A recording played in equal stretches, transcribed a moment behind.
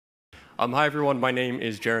Hi everyone, my name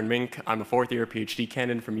is Jaron Mink. I'm a fourth-year PhD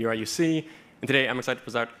candidate from UIUC, and today I'm excited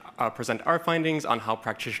to present our findings on how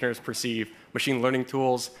practitioners perceive machine learning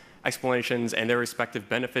tools, explanations, and their respective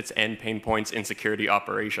benefits and pain points in security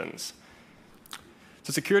operations.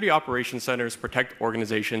 So security operations centers protect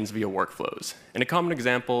organizations via workflows, and a common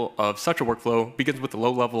example of such a workflow begins with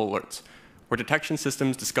low-level alerts, where detection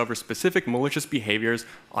systems discover specific malicious behaviors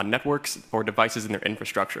on networks or devices in their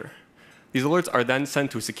infrastructure. These alerts are then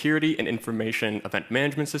sent to a security and information event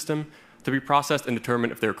management system to be processed and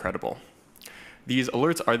determined if they're credible. These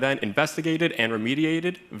alerts are then investigated and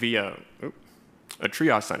remediated via a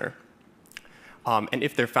triage center. And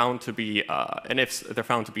if they're found to be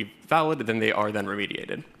valid, then they are then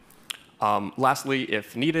remediated. Lastly,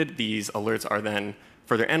 if needed, these alerts are then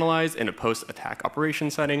further analyzed in a post-attack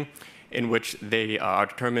operation setting, in which they are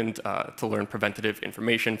determined to learn preventative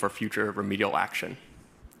information for future remedial action.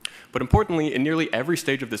 But importantly, in nearly every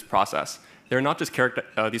stage of this process,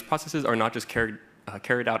 these processes are not just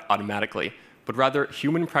carried out automatically, but rather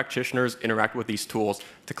human practitioners interact with these tools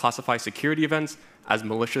to classify security events as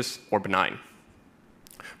malicious or benign.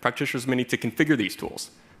 Practitioners may need to configure these tools,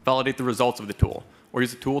 validate the results of the tool, or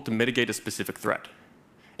use the tool to mitigate a specific threat.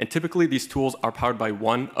 And typically, these tools are powered by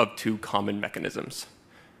one of two common mechanisms: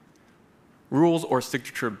 rules or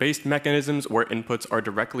signature-based mechanisms where inputs are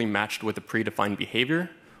directly matched with a predefined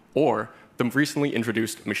behavior, or the recently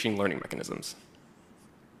introduced machine learning mechanisms.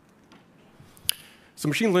 So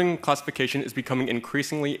machine learning classification is becoming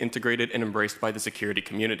increasingly integrated and embraced by the security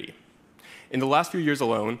community. In the last few years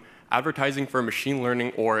alone, advertising for machine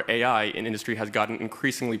learning or AI in industry has gotten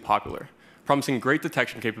increasingly popular, promising great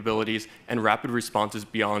detection capabilities and rapid responses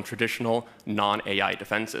beyond traditional non-AI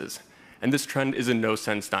defenses. And this trend is in no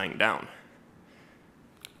sense dying down.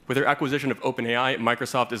 With their acquisition of OpenAI,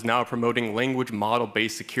 Microsoft is now promoting language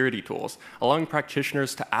model-based security tools, allowing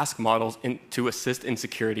practitioners to ask models to assist in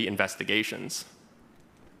security investigations.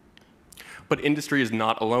 But industry is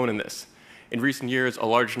not alone in this. In recent years, a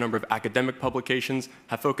large number of academic publications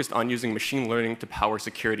have focused on using machine learning to power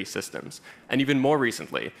security systems. And even more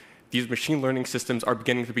recently, these machine learning systems are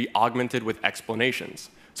beginning to be augmented with explanations.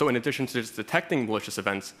 So in addition to just detecting malicious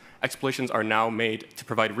events, explanations are now made to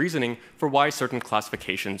provide reasoning for why certain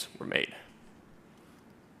classifications were made.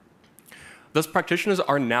 Thus, practitioners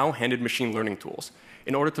are now handed machine learning tools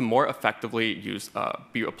in order to more effectively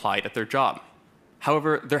be applied at their job.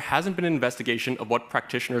 However, there hasn't been an investigation of what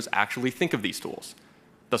practitioners actually think of these tools.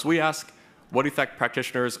 Thus, we ask, what do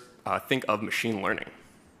practitioners think of machine learning?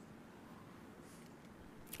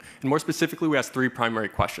 And more specifically, we ask three primary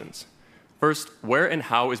questions. First, where and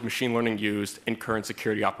how is machine learning used in current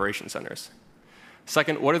security operations centers?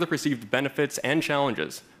 Second, what are the perceived benefits and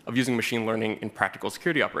challenges of using machine learning in practical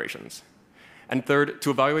security operations? And third,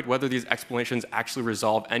 to evaluate whether these explanations actually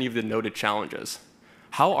resolve any of the noted challenges.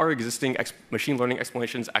 How are existing machine learning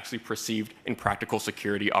explanations actually perceived in practical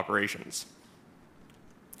security operations?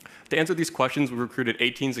 To answer these questions, we recruited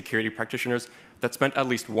 18 security practitioners that spent at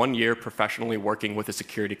least 1 year professionally working with a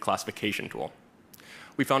security classification tool.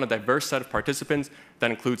 We found a diverse set of participants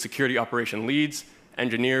that include security operation leads,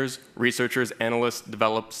 engineers, researchers, analysts,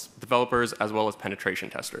 developers, as well as penetration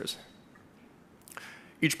testers.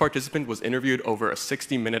 Each participant was interviewed over a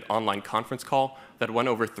 60-minute online conference call that went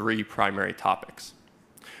over 3 primary topics: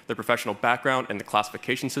 their professional background and the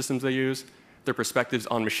classification systems they use, their perspectives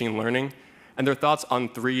on machine learning, and their thoughts on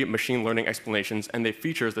 3 machine learning explanations and the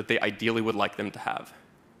features that they ideally would like them to have.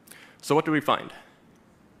 So what do we find?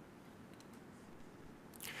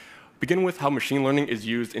 Begin with how machine learning is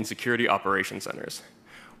used in security operations centers.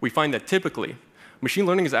 We find that typically, machine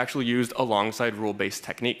learning is actually used alongside rule-based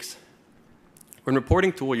techniques. When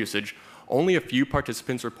reporting tool usage, only a few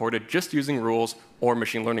participants reported just using rules or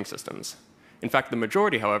machine learning systems. In fact, the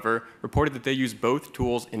majority, however, reported that they use both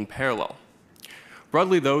tools in parallel.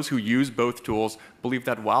 Broadly, those who use both tools believe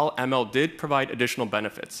that while ML did provide additional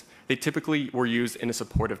benefits, they typically were used in a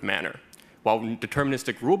supportive manner, while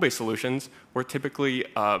deterministic rule-based solutions were typically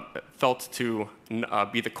felt to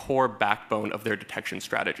be the core backbone of their detection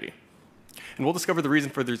strategy. And we'll discover the reason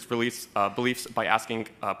for these beliefs by asking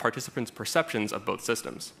participants' perceptions of both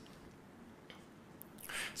systems.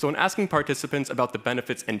 So in asking participants about the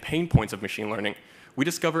benefits and pain points of machine learning, we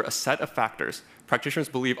discover a set of factors practitioners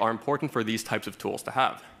believe are important for these types of tools to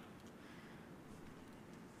have.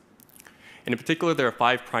 And in particular, there are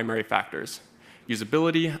 5 primary factors: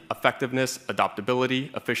 usability, effectiveness,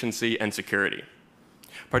 adoptability, efficiency, and security.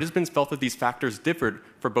 Participants felt that these factors differed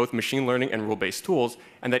for both machine learning and rule-based tools,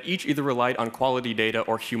 and that each either relied on quality data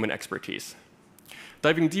or human expertise.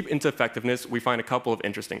 Diving deep into effectiveness, we find a couple of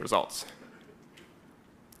interesting results.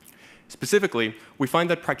 Specifically, we find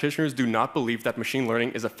that practitioners do not believe that machine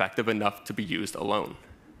learning is effective enough to be used alone.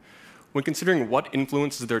 When considering what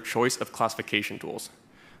influences their choice of classification tools,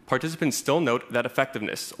 participants still note that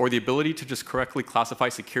effectiveness, or the ability to just correctly classify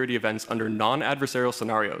security events under non-adversarial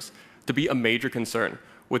scenarios, to be a major concern,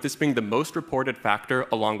 with this being the most reported factor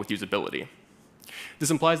along with usability.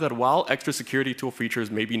 This implies that while extra security tool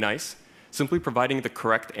features may be nice, simply providing the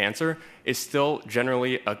correct answer is still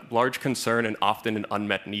generally a large concern and often an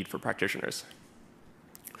unmet need for practitioners.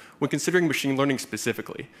 When considering machine learning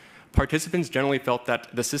specifically, participants generally felt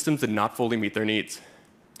that the systems did not fully meet their needs.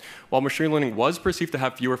 While machine learning was perceived to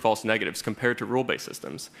have fewer false negatives compared to rule-based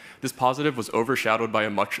systems, this positive was overshadowed by a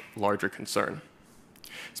much larger concern.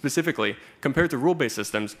 Specifically, compared to rule-based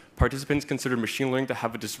systems, participants considered machine learning to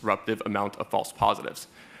have a disruptive amount of false positives.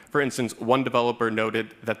 For instance, one developer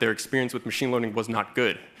noted that their experience with machine learning was not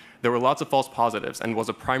good. There were lots of false positives and was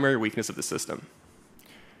a primary weakness of the system.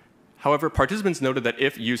 However, participants noted that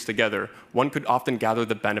if used together, one could often gather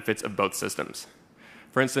the benefits of both systems.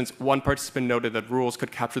 For instance, one participant noted that rules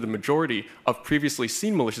could capture the majority of previously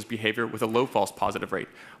seen malicious behavior with a low false positive rate,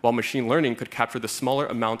 while machine learning could capture the smaller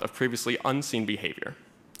amount of previously unseen behavior.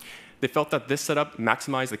 They felt that this setup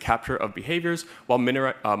maximized the capture of behaviors while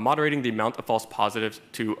moderating the amount of false positives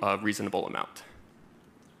to a reasonable amount.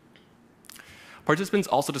 Participants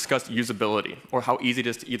also discussed usability, or how easy it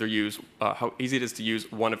is to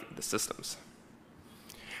use one of the systems.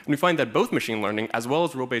 And we find that both machine learning as well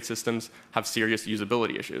as rule-based systems have serious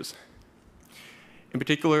usability issues. In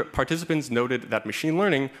particular, participants noted that machine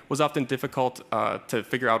learning was often difficult to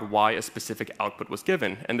figure out why a specific output was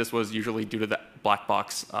given, and this was usually due to the black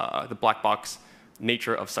box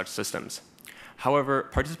nature of such systems. However,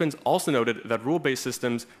 participants also noted that rule-based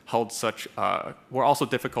systems were also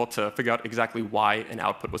difficult to figure out exactly why an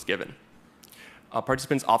output was given.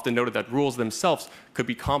 Participants often noted that rules themselves could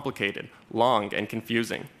be complicated, long, and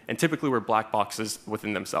confusing, and typically were black boxes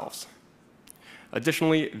within themselves.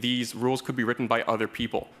 Additionally, these rules could be written by other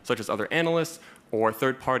people, such as other analysts or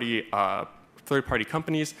third-party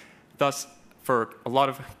companies. Thus, for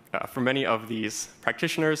many of these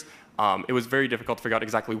practitioners, it was very difficult to figure out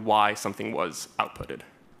exactly why something was outputted.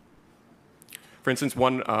 For instance,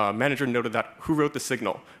 one manager noted that, "Who wrote the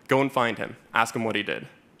signal? Go and find him. Ask him what he did."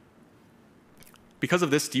 Because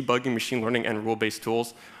of this, debugging machine learning and rule-based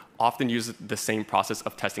tools often use the same process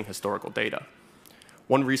of testing historical data.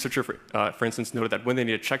 One researcher, for instance, noted that when they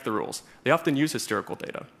need to check the rules, they often use historical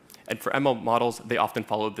data. And for ML models, they often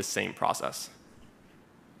follow the same process.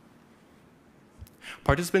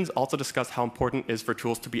 Participants also discussed how important it is for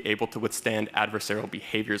tools to be able to withstand adversarial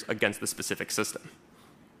behaviors against the specific system.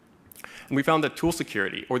 And we found that tool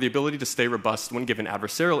security, or the ability to stay robust when given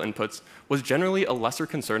adversarial inputs, was generally a lesser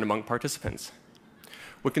concern among participants.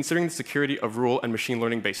 When considering the security of rule and machine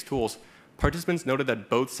learning-based tools, participants noted that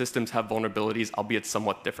both systems have vulnerabilities, albeit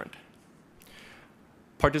somewhat different.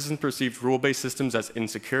 Participants perceived rule-based systems as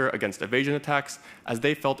insecure against evasion attacks, as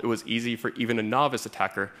they felt it was easy for even a novice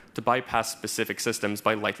attacker to bypass specific systems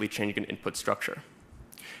by lightly changing an input structure.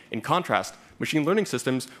 In contrast, machine learning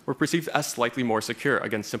systems were perceived as slightly more secure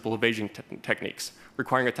against simple evasion techniques,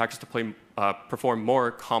 requiring attackers to perform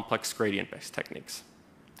more complex gradient-based techniques.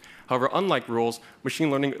 However, unlike rules, machine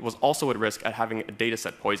learning was also at risk at having a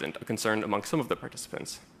dataset poisoned, a concern among some of the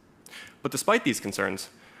participants. But despite these concerns,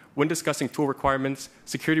 when discussing tool requirements,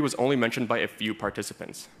 security was only mentioned by a few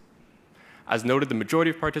participants. As noted, the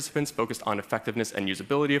majority of participants focused on effectiveness and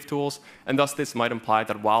usability of tools, and thus this might imply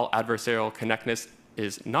that while adversarial connectedness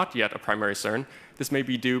is not yet a primary concern, this may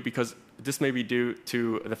be due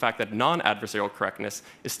to the fact that non-adversarial correctness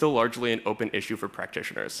is still largely an open issue for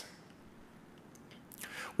practitioners.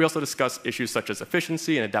 We also discussed issues such as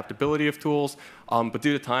efficiency and adaptability of tools, but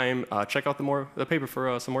due to time, check out the paper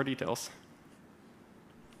for some more details.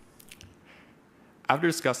 After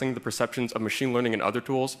discussing the perceptions of machine learning and other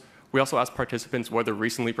tools, we also asked participants whether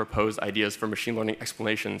recently proposed ideas for machine learning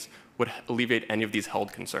explanations would alleviate any of these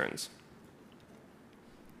held concerns.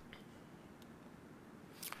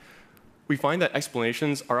 We find that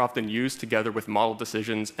explanations are often used together with model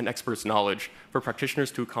decisions and experts' knowledge for practitioners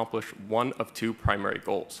to accomplish one of two primary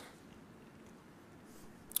goals.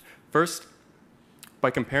 First,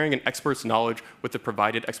 by comparing an expert's knowledge with the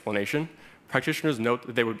provided explanation, practitioners note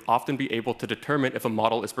that they would often be able to determine if a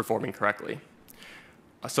model is performing correctly.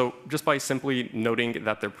 So just by simply noting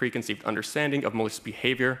that their preconceived understanding of malicious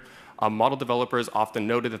behavior, model developers often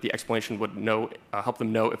noted that the explanation would help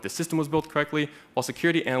them know if the system was built correctly, while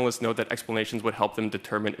security analysts note that explanations would help them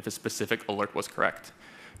determine if a specific alert was correct.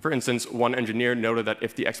 For instance, one engineer noted that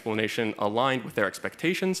if the explanation aligned with their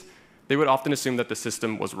expectations, they would often assume that the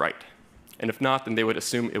system was right. and if not, then they would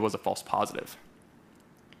assume it was a false positive.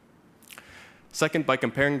 Second, by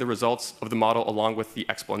comparing the results of the model along with the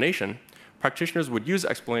explanation, practitioners would use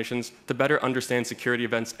explanations to better understand security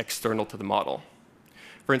events external to the model.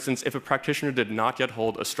 For instance, if a practitioner did not yet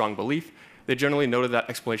hold a strong belief, they generally noted that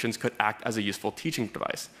explanations could act as a useful teaching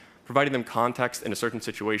device, providing them context in a certain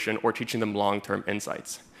situation or teaching them long-term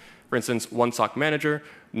insights. For instance, one SOC manager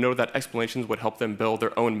noted that explanations would help them build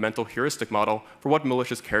their own mental heuristic model for what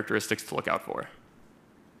malicious characteristics to look out for.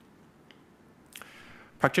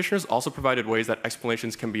 Practitioners also provided ways that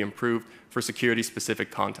explanations can be improved for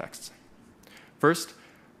security-specific contexts. First,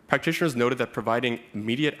 practitioners noted that providing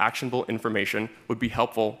immediate actionable information would be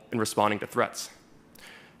helpful in responding to threats.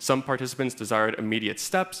 Some participants desired immediate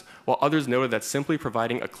steps, while others noted that simply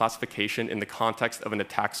providing a classification in the context of an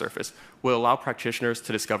attack surface will allow practitioners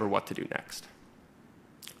to discover what to do next.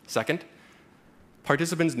 Second,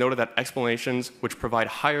 participants noted that explanations which provide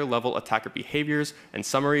higher-level attacker behaviors and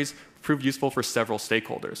summaries proved useful for several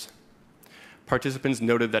stakeholders. Participants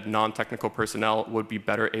noted that non-technical personnel would be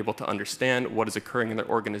better able to understand what is occurring in their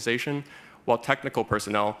organization, while technical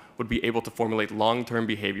personnel would be able to formulate long-term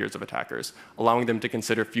behaviors of attackers, allowing them to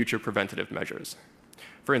consider future preventative measures.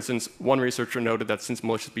 For instance, one researcher noted that since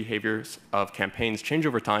malicious behaviors of campaigns change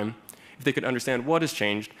over time, if they could understand what has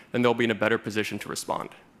changed, then they'll be in a better position to respond.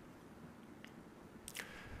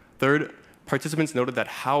 Third, participants noted that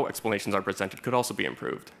how explanations are presented could also be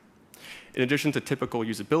improved. In addition to typical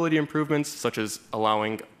usability improvements, such as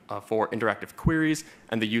allowing for interactive queries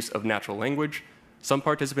and the use of natural language, some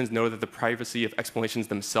participants noted that the privacy of explanations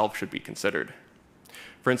themselves should be considered.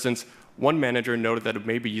 For instance, one manager noted that it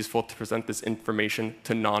may be useful to present this information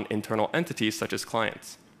to non-internal entities such as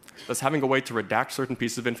clients. Thus, having a way to redact certain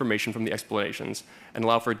pieces of information from the explanations and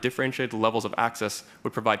allow for differentiated levels of access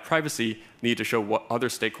would provide privacy needed to show what other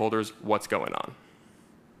stakeholders what's going on.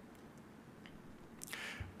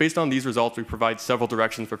 Based on these results, we provide several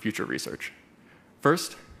directions for future research.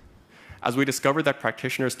 First, as we discovered that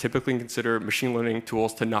practitioners typically consider machine learning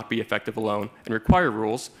tools to not be effective alone and require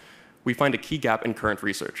rules, we find a key gap in current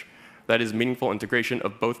research. That is meaningful integration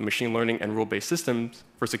of both machine learning and rule-based systems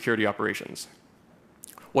for security operations.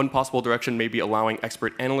 One possible direction may be allowing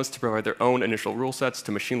expert analysts to provide their own initial rule sets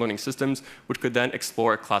to machine learning systems, which could then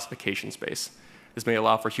explore a classification space. This may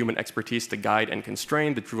allow for human expertise to guide and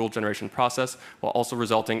constrain the rule generation process, while also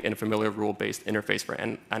resulting in a familiar rule-based interface for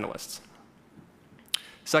analysts.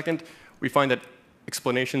 Second, we find that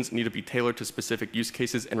explanations need to be tailored to specific use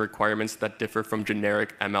cases and requirements that differ from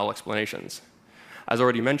generic ML explanations. As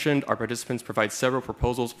already mentioned, our participants provide several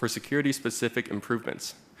proposals for security-specific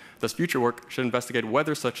improvements. Thus, future work should investigate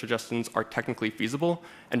whether such suggestions are technically feasible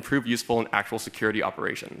and prove useful in actual security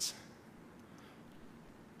operations.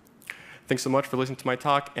 Thanks so much for listening to my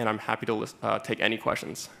talk, and I'm happy to take any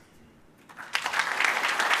questions.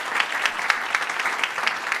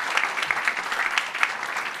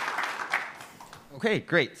 Okay,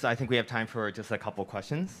 great. So I think we have time for just a couple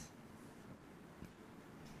questions.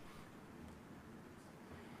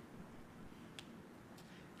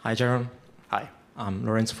 Hi, Jaron. Hi. I'm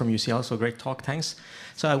Lorenzo from UCL, so great talk, thanks.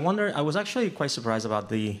 So I was actually quite surprised about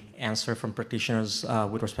the answer from practitioners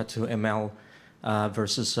with respect to ML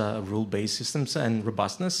versus rule-based systems and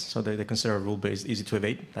robustness. So they consider rule-based easy to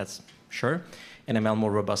evade, that's sure, and ML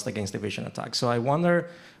more robust against evasion attacks. So I wonder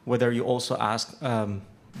whether you also asked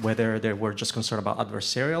whether they were just concerned about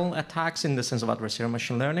adversarial attacks in the sense of adversarial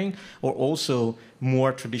machine learning, or also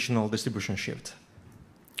more traditional distribution shift.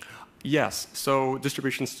 Yes, so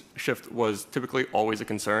distribution shift was typically always a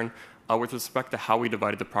concern. With respect to how we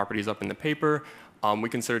divided the properties up in the paper, we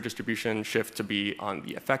consider distribution shift to be on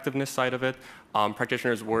the effectiveness side of it.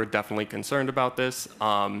 Practitioners were definitely concerned about this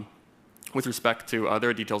with respect to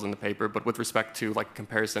other details in the paper, but with respect to like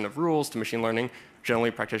comparison of rules to machine learning,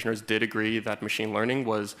 generally practitioners did agree that machine learning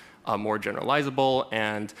was more generalizable,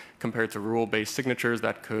 and compared to rule-based signatures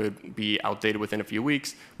that could be outdated within a few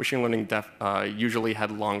weeks, machine learning usually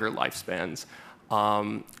had longer lifespans.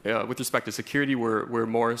 With respect to security, we're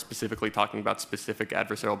more specifically talking about specific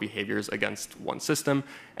adversarial behaviors against one system,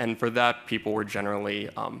 and for that, people were generally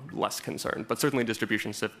less concerned. But certainly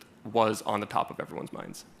distribution shift was on the top of everyone's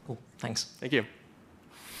minds. Cool, thanks. Thank you.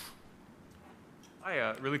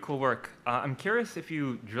 Hi, really cool work. I'm curious if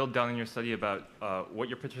you drilled down in your study about what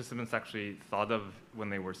your participants actually thought of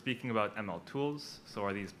when they were speaking about ML tools. So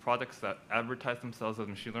are these products that advertise themselves as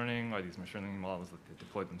machine learning? Are these machine learning models that they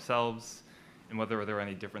deployed themselves? And whether there are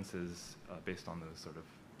any differences based on those sort of?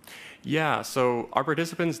 Yeah, so our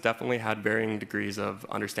participants definitely had varying degrees of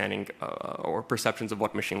understanding or perceptions of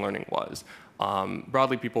what machine learning was.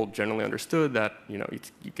 Broadly, people generally understood that you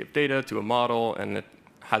give data to a model and it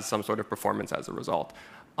has some sort of performance as a result.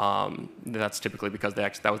 That's typically because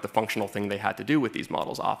that was the functional thing they had to do with these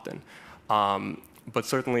models often. But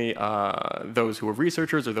certainly those who were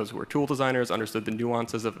researchers or those who were tool designers understood the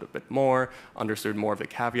nuances of it a bit more, understood more of the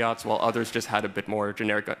caveats, while others just had a bit more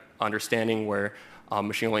generic understanding where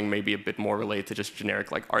machine learning may be a bit more related to just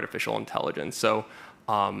generic like artificial intelligence. So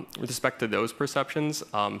with respect to those perceptions,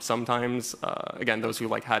 sometimes, again, those who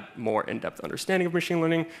like had more in-depth understanding of machine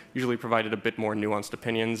learning usually provided a bit more nuanced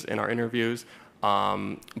opinions in our interviews.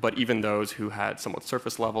 But even those who had somewhat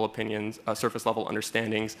surface level opinions, surface level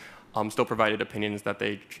understandings, still provided opinions that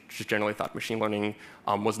they just generally thought machine learning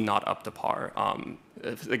was not up to par.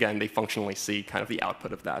 Again, they functionally see kind of the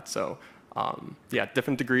output of that. So yeah,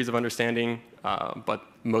 different degrees of understanding, but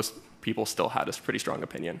most people still had a pretty strong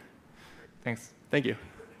opinion. Thanks. Thank you.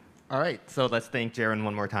 All right, so let's thank Jaron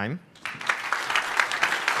one more time.